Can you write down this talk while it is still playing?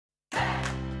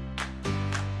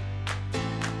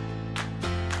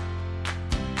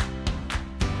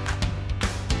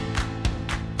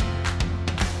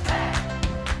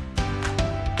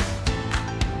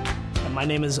My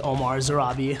name is Omar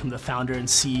Zarabi. I'm the founder and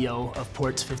CEO of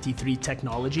Port53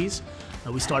 Technologies.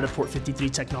 We started Port53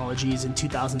 Technologies in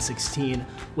 2016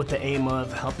 with the aim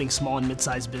of helping small and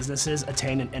mid-sized businesses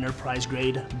attain an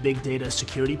enterprise-grade big data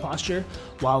security posture,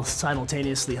 while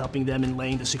simultaneously helping them in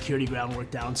laying the security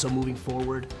groundwork down so moving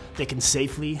forward they can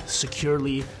safely,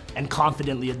 securely, and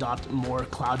confidently adopt more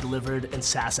cloud-delivered and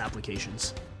SaaS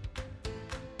applications.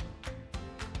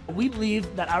 We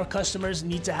believe that our customers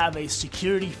need to have a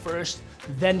security first,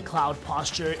 then cloud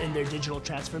posture in their digital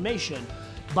transformation.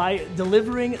 By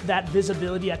delivering that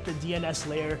visibility at the DNS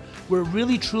layer, we're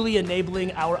really truly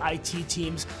enabling our IT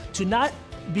teams to not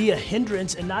be a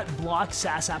hindrance and not block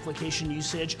SaaS application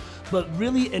usage, but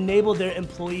really enable their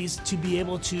employees to be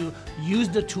able to use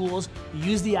the tools,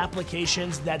 use the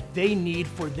applications that they need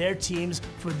for their teams,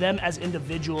 for them as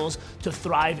individuals to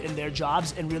thrive in their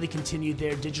jobs and really continue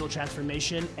their digital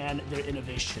transformation and their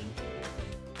innovation.